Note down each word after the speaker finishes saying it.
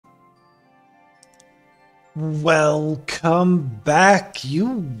Welcome back,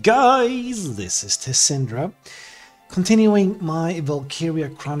 you guys! This is Tessindra, continuing my Valkyria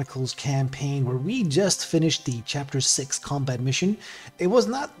Chronicles campaign where we just finished the Chapter 6 combat mission. It was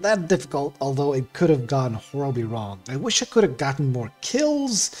not that difficult, although it could have gone horribly wrong. I wish I could have gotten more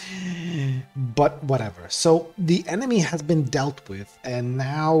kills, but whatever. So the enemy has been dealt with, and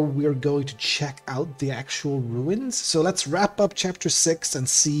now we're going to check out the actual ruins. So let's wrap up Chapter 6 and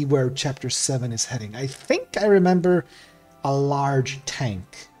see where Chapter 7 is heading. I think I remember a large tank,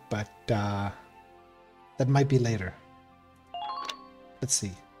 but that might be later. Let's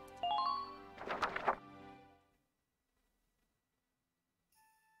see.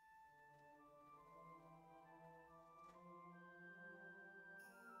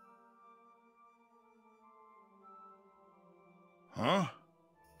 Huh?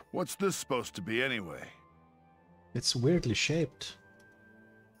 What's this supposed to be anyway? It's weirdly shaped.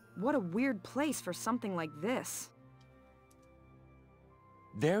 What a weird place for something like this.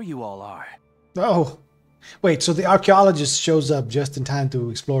 There you all are. Oh! Wait, so the archaeologist shows up just in time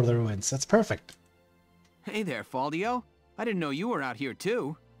to explore the ruins. That's perfect. Hey there, Faldio. I didn't know you were out here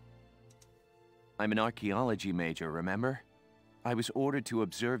too. I'm an archaeology major, remember? I was ordered to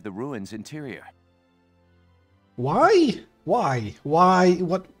observe the ruins' interior. Why? Why? Why?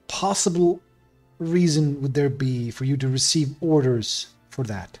 What possible reason would there be for you to receive orders for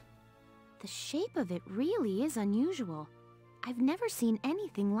that? The shape of it really is unusual. I've never seen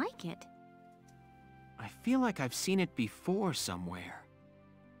anything like it. I feel like I've seen it before somewhere.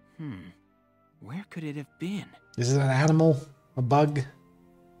 Where could it have been? Is it an animal? A bug?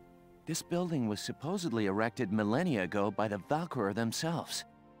 This building was supposedly erected millennia ago by the Valkyria themselves.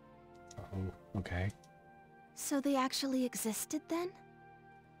 Oh, okay. So they actually existed then?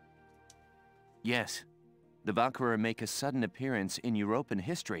 Yes. The Valkyria make a sudden appearance in European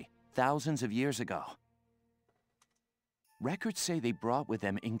history thousands of years ago. Records say they brought with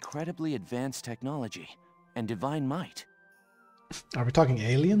them incredibly advanced technology and divine might. Are we talking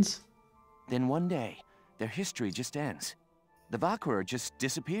aliens? Then one day, their history just ends. The Valkyria just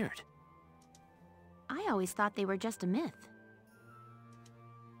disappeared. I always thought they were just a myth.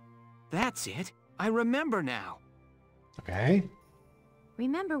 That's it. I remember now. Okay.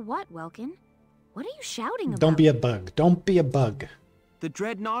 Remember what, Welkin? What are you shouting about? Don't be a bug. Don't be a bug. The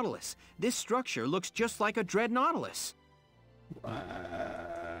Dread Nautilus. This structure looks just like a Dread Nautilus.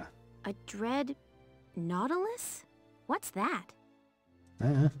 A dread nautilus? What's that?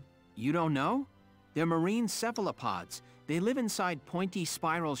 You don't know? They're marine cephalopods. They live inside pointy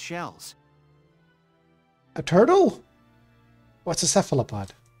spiral shells. A turtle? What's a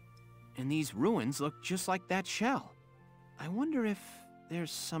cephalopod? And these ruins look just like that shell. I wonder if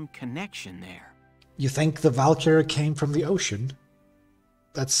there's some connection there. You think the Valkyria came from the ocean?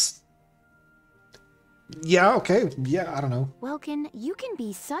 That's... Yeah, okay. Yeah, I don't know. Welkin, you can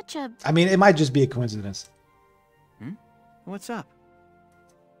be such a... I mean, it might just be a coincidence. What's up?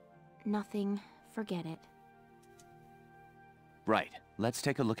 Nothing. Forget it. Right. Let's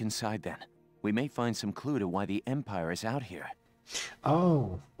take a look inside then. We may find some clue to why the Empire is out here.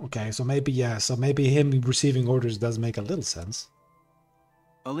 Oh, okay. So maybe, yeah. So maybe him receiving orders does make a little sense.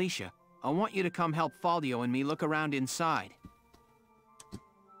 Alicia, I want you to come help Faldio and me look around inside.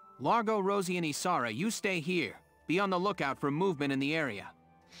 Largo, Rosie, and Isara, you stay here. Be on the lookout for movement in the area.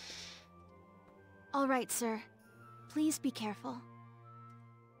 All right, sir. Please be careful.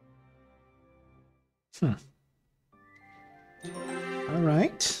 All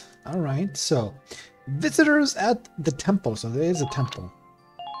right. All right. So, visitors at the temple. So there is a temple.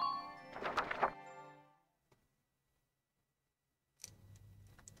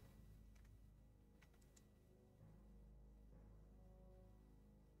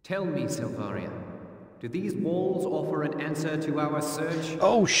 Tell me, Silvaria, do these walls offer an answer to our search?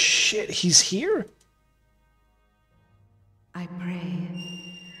 Oh shit, he's here? I pray,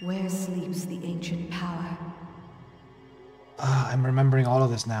 where sleeps the ancient power? I'm remembering all of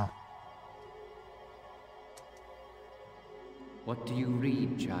this now. What do you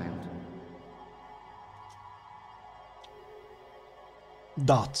read, child?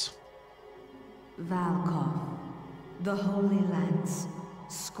 Dots. Valkov, the Holy Lance,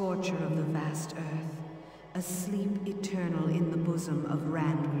 scorcher of the vast earth, asleep eternal in the bosom of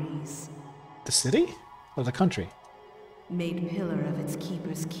Randgrease. The city? Or the country? Made pillar of its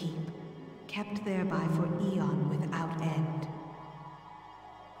keeper's keep, kept thereby for eon without end.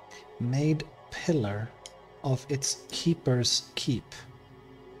 Made pillar of its keeper's keep.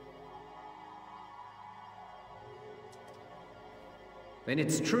 Then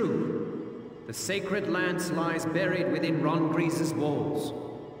it's true. The sacred lance lies buried within Randgrease's walls.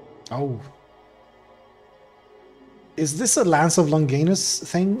 Oh. Is this a Lance of Longinus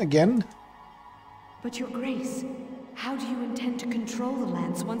thing again? But your grace, how do you intend to control the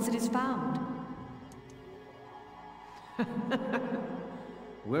lance once it is found?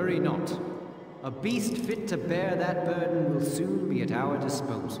 Worry not. A beast fit to bear that burden will soon be at our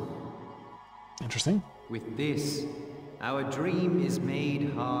disposal. Interesting. With this, our dream is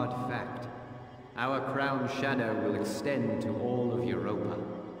made hard fact. Our crown shadow will extend to all of Europa.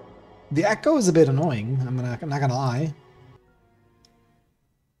 The echo is a bit annoying, I'm not gonna lie.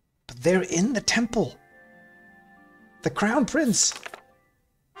 But they're in the temple. The Crown Prince.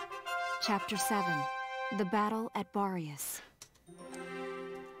 Chapter 7. The Battle at Barius.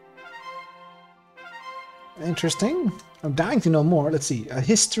 Interesting. I'm dying to know more. Let's see. A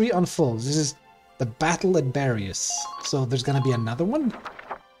history unfolds. This is the Battle at Barius. So there's gonna be another one?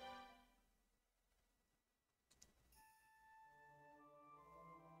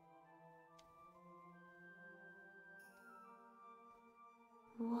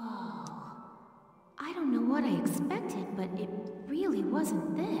 Whoa. I don't know what I expected, but it really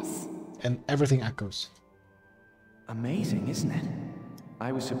wasn't this. And everything echoes. Amazing, isn't it?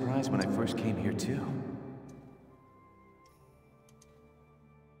 I was surprised when I first came here too.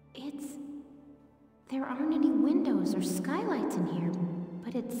 There aren't any windows or skylights in here,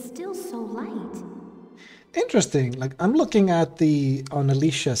 but it's still so light. Interesting. Like, I'm looking at on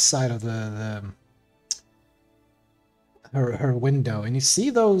Alicia's side of her window, and you see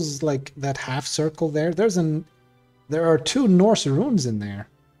those, like, that half circle there? There are 2 Norse runes in there,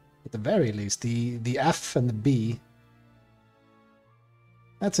 at the very least. The F and the B.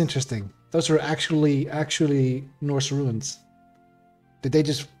 That's interesting. Those are actually Norse runes. Did they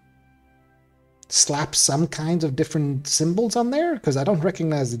just slap some kinds of different symbols on there? Because I don't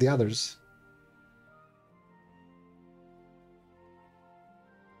recognize the others.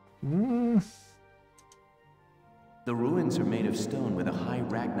 The ruins are made of stone with a high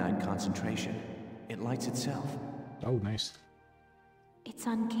ragnite concentration. It lights itself. Oh, nice. It's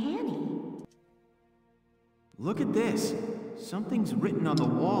uncanny. Look at this. Something's written on the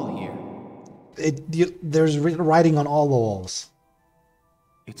wall here. There's writing on all the walls.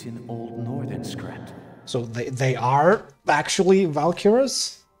 It's in Old Northern script. So they are actually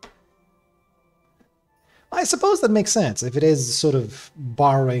Valkyras? I suppose that makes sense, if it is sort of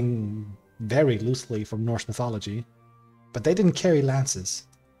borrowing very loosely from Norse mythology. But they didn't carry lances.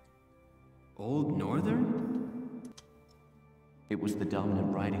 Old Northern? It was the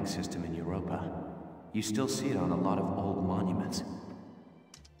dominant writing system in Europa. You still see it on a lot of old monuments.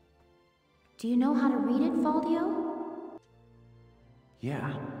 Do you know how to read it, Faldio?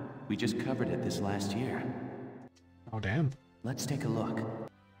 Yeah, we just covered it this last year. Oh, damn. Let's take a look.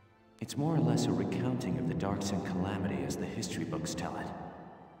 It's more or less a recounting of the Darkson calamity as the history books tell it.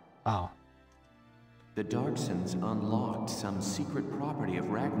 Oh. The Darksons unlocked some secret property of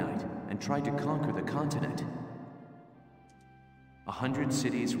Ragnite and tried to conquer the continent. 100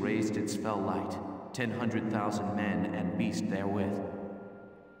 cities raised its fell light, 100,000 men and beast therewith.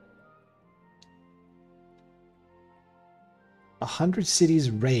 100 cities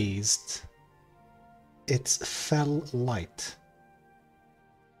raised its fell light.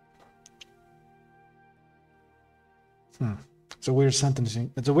 It's a weird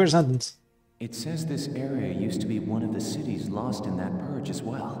sentencing. It's a weird sentence. It says this area used to be one of the cities lost in that purge as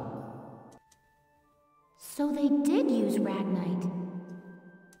well. So they did use Ragnite.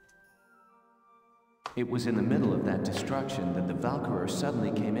 It was in the middle of that destruction that the Valkyrie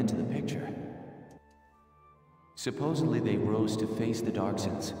suddenly came into the picture. Supposedly they rose to face the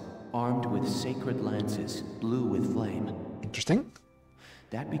Darksons, armed with sacred lances, blue with flame. Interesting.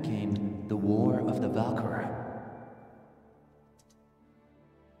 That became the War of the Valkyrie.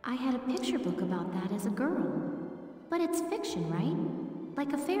 I had a picture book about that as a girl. But it's fiction, right?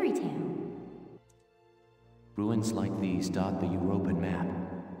 Like a fairy tale. Ruins like these dot the European map,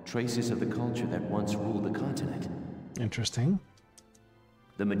 traces of the culture that once ruled the continent. Interesting.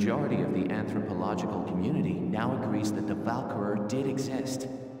 The majority of the anthropological community now agrees that the Valkyrie did exist.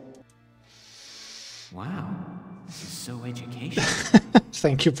 Wow, this is so educational.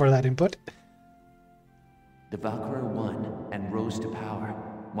 Thank you for that input. The Valkyrie won and rose to power,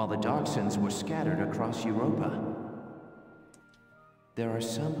 while the Darksons were scattered across Europa. There are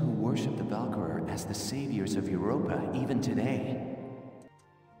some who worship the Valkyrie as the saviors of Europa even today.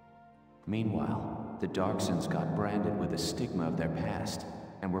 Meanwhile, the Darksons got branded with the stigma of their past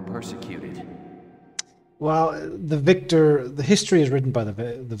and were persecuted. Well, the history is written by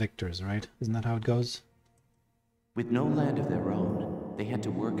the victors, right? Isn't that how it goes? With no land of their own, they had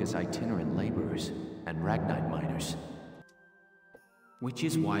to work as itinerant laborers and Ragnite miners. Which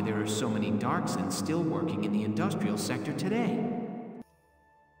is why there are so many Darksons still working in the industrial sector today.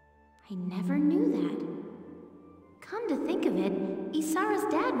 I never knew that. Come to think of it, Isara's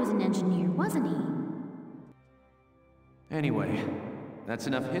dad was an engineer, wasn't he? Anyway, that's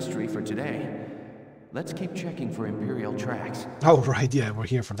enough history for today. Let's keep checking for Imperial tracks. Oh, right, yeah, we're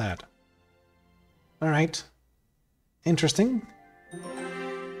here for that. Alright. Interesting.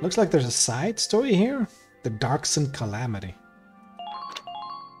 Looks like there's a side story here. The Darkson Calamity.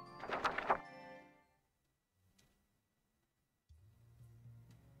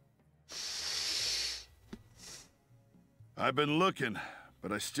 I've been looking,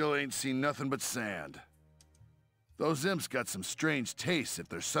 but I still ain't seen nothing but sand. Those imps got some strange tastes if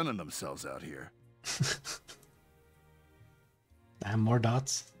they're sunning themselves out here. And more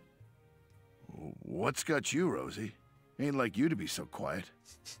dots. What's got you, Rosie? Ain't like you to be so quiet.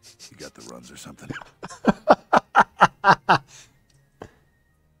 You got the runs or something?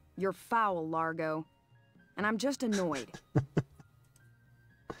 You're foul, Largo. And I'm just annoyed.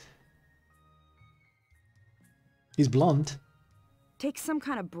 He's blonde. Takes some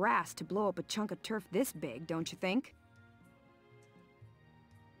kind of brass to blow up a chunk of turf this big, don't you think?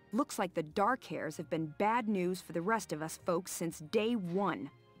 Looks like the dark hairs have been bad news for the rest of us folks since day one.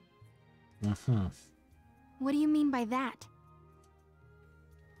 What do you mean by that?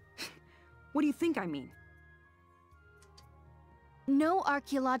 What do you think I mean? No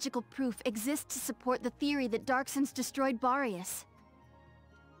archaeological proof exists to support the theory that Darksons destroyed Barius.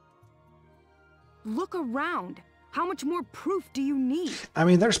 Look around. How much more proof do you need? I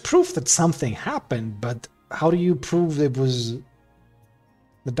mean, there's proof that something happened, but how do you prove it was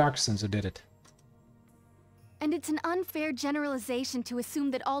the Darksons who did it? And it's an unfair generalization to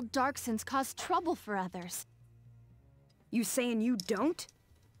assume that all Darksons cause trouble for others. You saying you don't?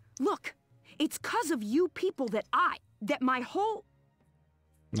 Look, it's 'cause of you people that my whole...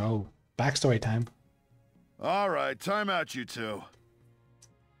 No. Backstory time. All right, time out, you two.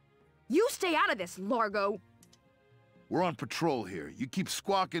 You stay out of this, Largo! We're on patrol here. You keep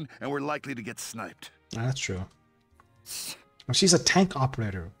squawking, and we're likely to get sniped. That's true. Well, she's a tank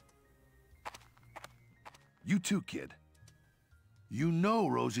operator. You too, kid. You know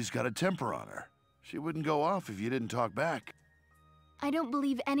Rosie's got a temper on her. She wouldn't go off if you didn't talk back. I don't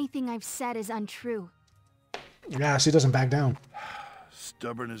believe anything I've said is untrue. Yeah, she doesn't back down.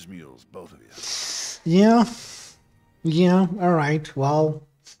 Stubborn as mules, both of you. Yeah. Yeah, alright. Well,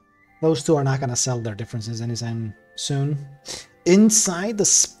 those two are not going to settle their differences anytime soon. Inside the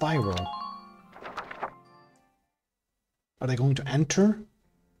spiral. Are they going to enter?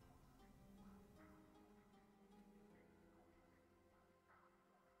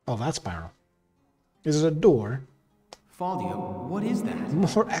 Oh, that spiral. Is it a door? Faldio, what is that?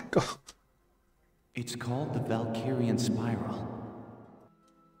 More echo. It's called the Valkyrian Spiral.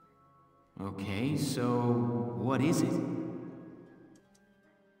 Okay, so what is it?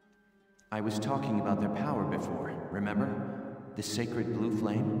 I was talking about their power before, remember? The sacred blue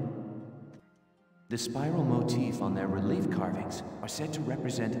flame? The spiral motif on their relief carvings are said to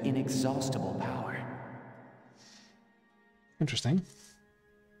represent inexhaustible power. Interesting.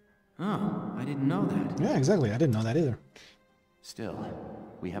 Oh, I didn't know that. Yeah, exactly. I didn't know that either. Still,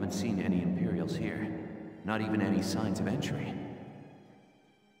 we haven't seen any Imperials here. Not even any signs of entry.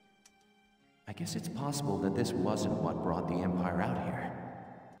 I guess it's possible that this wasn't what brought the Empire out here.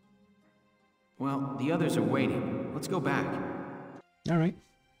 Well, the others are waiting. Let's go back. All right.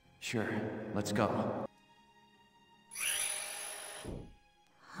 Sure, let's go.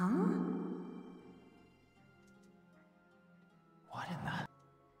 Huh? What in the...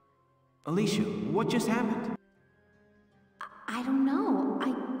 Alicia, what just happened? I don't know.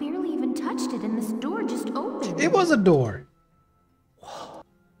 I barely even touched it and this door just opened. It was a door.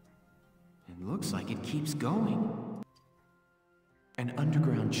 It looks like it keeps going. An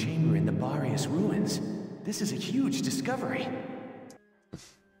underground chamber in the Barius ruins. This is a huge discovery.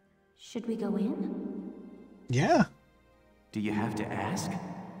 Should we go in? Yeah. Do you have to ask?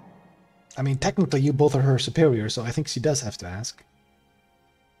 I mean, technically you both are her superiors, so I think she does have to ask.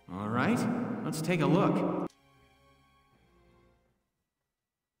 All right, let's take a look.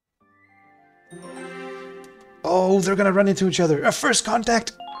 Oh, they're gonna run into each other. A first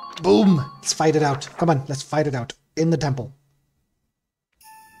contact! Boom! Let's fight it out. Come on, let's fight it out. In the temple.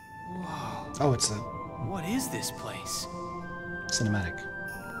 Whoa. Oh, it's a What is this place? cinematic.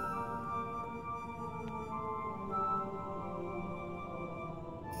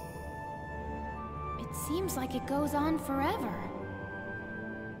 It seems like it goes on forever.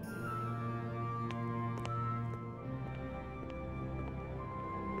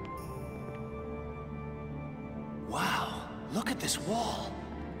 Wow, look at this wall.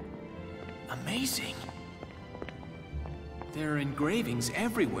 Amazing. There are engravings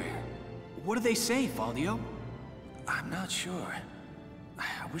everywhere. What do they say, Faldio? I'm not sure. I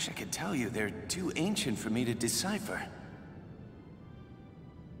wish I could tell you. They're too ancient for me to decipher.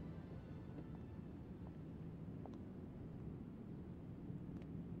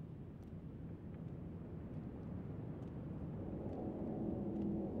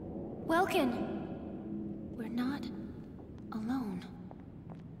 Welkin, we're not alone.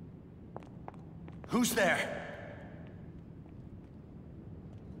 Who's there?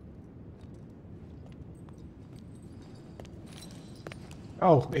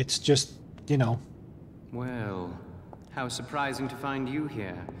 Oh, it's just, you know. Well, how surprising to find you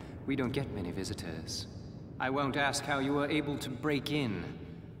here. We don't get many visitors. I won't ask how you were able to break in.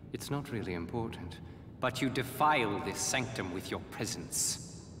 It's not really important. But you defile this sanctum with your presence.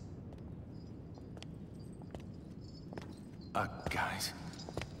 Guys,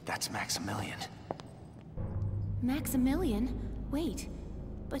 that's Maximilian. Maximilian? Wait,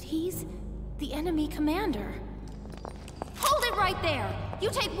 but he's the enemy commander. Hold it right there! You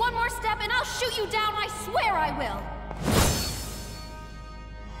take one more step and I'll shoot you down, I swear I will!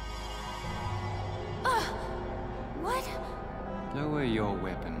 What? Lower your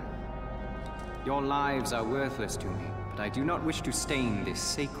weapon. Your lives are worthless to me, but I do not wish to stain this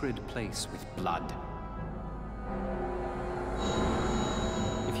sacred place with blood.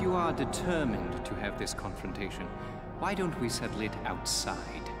 If you are determined to have this confrontation, why don't we settle it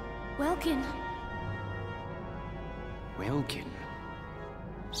outside? Welkin. Welkin?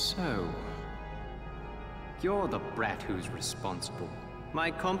 So... you're the brat who's responsible.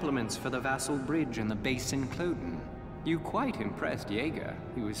 My compliments for the Vassal Bridge and the base in Cloden. You quite impressed Jaeger.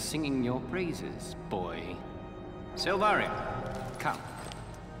 He was singing your praises, boy. Silvaria, come.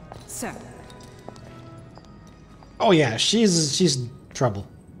 Sir. Oh yeah, she's trouble.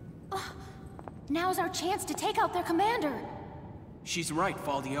 Now's our chance to take out their commander. She's right,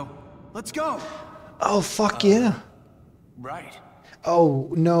 Faldio. Let's go! Oh, fuck yeah. Right. Oh,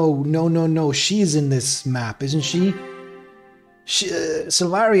 no. She's in this map, isn't she?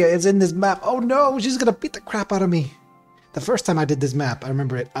 Silvaria is in this map. Oh no, she's gonna beat the crap out of me. The first time I did this map, I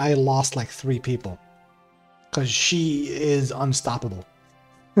remember it, I lost like 3 people. Because she is unstoppable.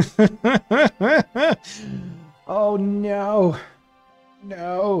 Oh no.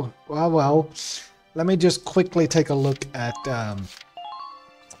 No. Well. Let me just quickly take a look at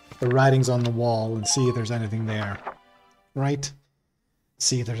the writings on the wall and see if there's anything there. Right?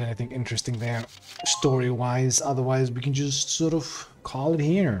 See if there's anything interesting there, story-wise. Otherwise, we can just sort of call it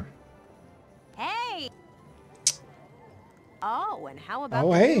here. Hey! Oh, and how about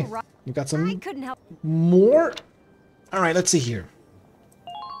Oh, the hey. new You got some I couldn't help. more? Alright, let's see here.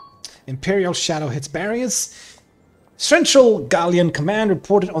 Imperial Shadow hits Barriers. Central Gallian Command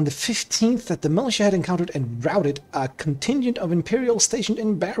reported on the 15th that the militia had encountered and routed a contingent of Imperial stationed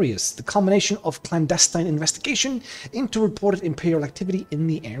in Barriers, the culmination of clandestine investigation into reported Imperial activity in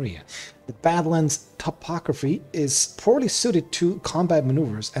the area. The Badlands topography is poorly suited to combat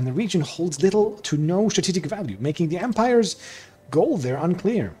maneuvers, and the region holds little to no strategic value, making the Empire's goal there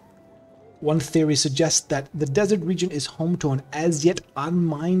unclear. One theory suggests that the desert region is home to an as-yet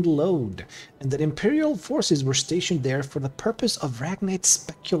unmined lode, and that Imperial forces were stationed there for the purpose of Ragnite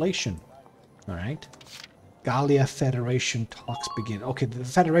speculation. Alright. Gallia Federation talks begin. Okay, the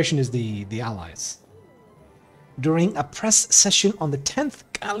Federation is the Allies. During a press session on the 10th,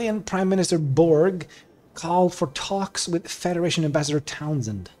 Gallian Prime Minister Borg called for talks with Federation Ambassador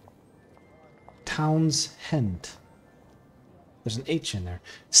Townsend. There's an H in there.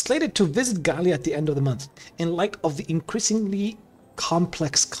 Slated to visit Gallia at the end of the month. In light of the increasingly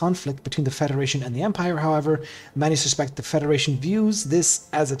complex conflict between the Federation and the Empire, however, many suspect the Federation views this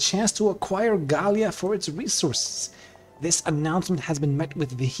as a chance to acquire Gallia for its resources. This announcement has been met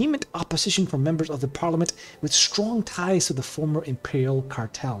with vehement opposition from members of the Parliament with strong ties to the former Imperial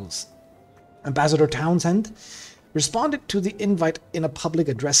cartels. Ambassador Townsend responded to the invite in a public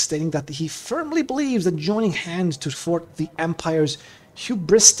address, stating that he firmly believes that joining hands to thwart the Empire's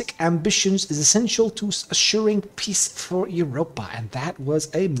hubristic ambitions is essential to assuring peace for Europa. And that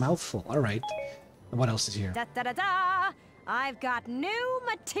was a mouthful. All right. What else is here? Da da da da! I've got new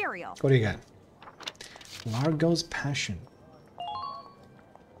material. What do you got? Largo's Passion.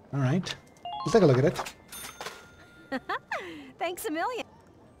 All right. Let's take a look at it. Thanks a million.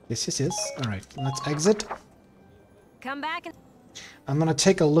 Yes. All right. Let's exit. Come back and... I'm gonna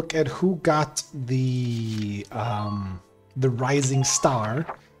take a look at who got the Rising Star.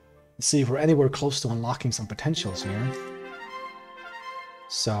 Let's see if we're anywhere close to unlocking some potentials here.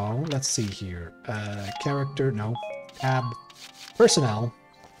 So let's see here. Character, no. Tab, personnel.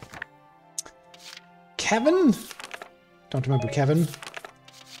 Kevin? Don't remember Kevin.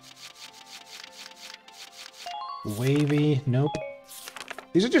 Wavy, nope.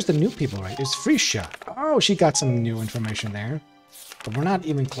 These are just the new people, right? It's Frisha. Oh, she got some new information there. But we're not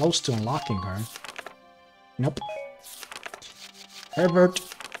even close to unlocking her. Nope. Herbert.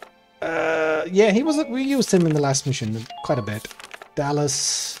 Yeah, we used him in the last mission quite a bit.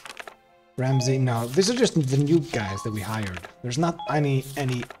 Dallas. Ramsey. No, these are just the new guys that we hired. There's not any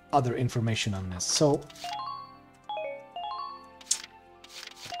other information on this. So,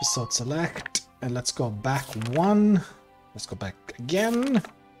 episode select. And let's go back one. Let's go back again.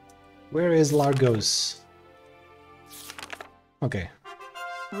 Where is Largos? Okay.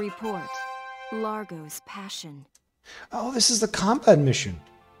 Report. Largos passion. Oh, this is the combat mission.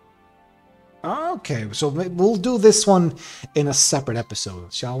 Okay, so we'll do this one in a separate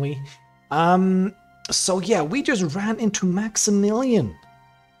episode, shall we? So yeah, we just ran into Maximilian,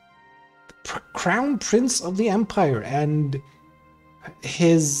 the Crown Prince of the Empire, and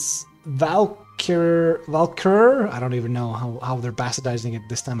his Valkyr, I don't even know how they're bastardizing it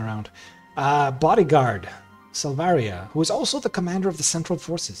this time around, bodyguard, Salvaria, who is also the commander of the Central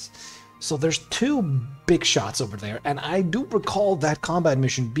Forces. So there's two big shots over there, and I do recall that combat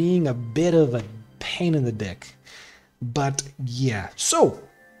mission being a bit of a pain in the dick. But yeah, so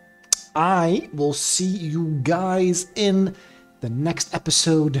I will see you guys in the next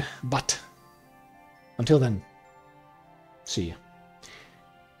episode, but until then, see you.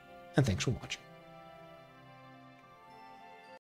 And thanks for watching.